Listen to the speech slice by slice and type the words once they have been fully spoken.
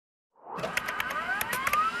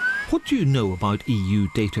What do you know about EU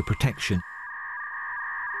data protection?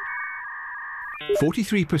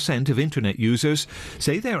 43% of internet users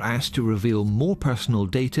say they're asked to reveal more personal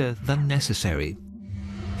data than necessary.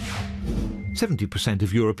 70%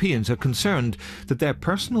 of Europeans are concerned that their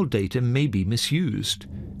personal data may be misused.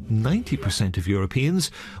 90% of Europeans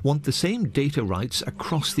want the same data rights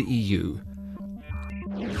across the EU.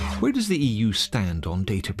 Where does the EU stand on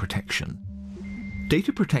data protection?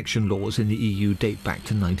 Data protection laws in the EU date back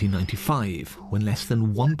to 1995, when less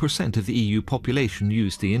than 1% of the EU population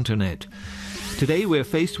used the internet. Today we're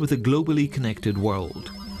faced with a globally connected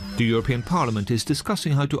world. The European Parliament is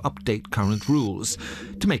discussing how to update current rules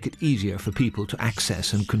to make it easier for people to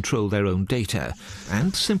access and control their own data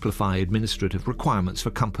and simplify administrative requirements for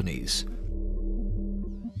companies.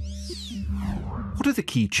 What are the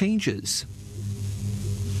key changes?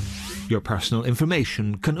 Your personal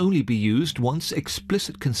information can only be used once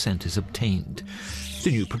explicit consent is obtained.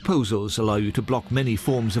 The new proposals allow you to block many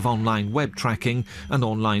forms of online web tracking and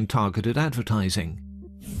online targeted advertising.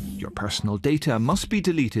 Your personal data must be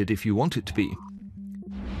deleted if you want it to be.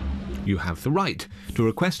 You have the right to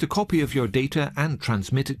request a copy of your data and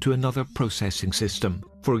transmit it to another processing system,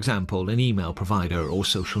 for example, an email provider or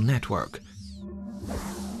social network.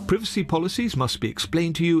 Privacy policies must be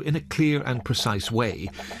explained to you in a clear and precise way,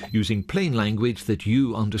 using plain language that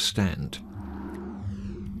you understand.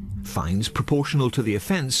 Fines proportional to the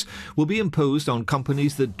offence will be imposed on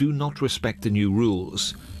companies that do not respect the new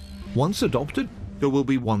rules. Once adopted, there will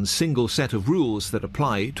be one single set of rules that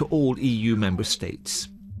apply to all EU member states.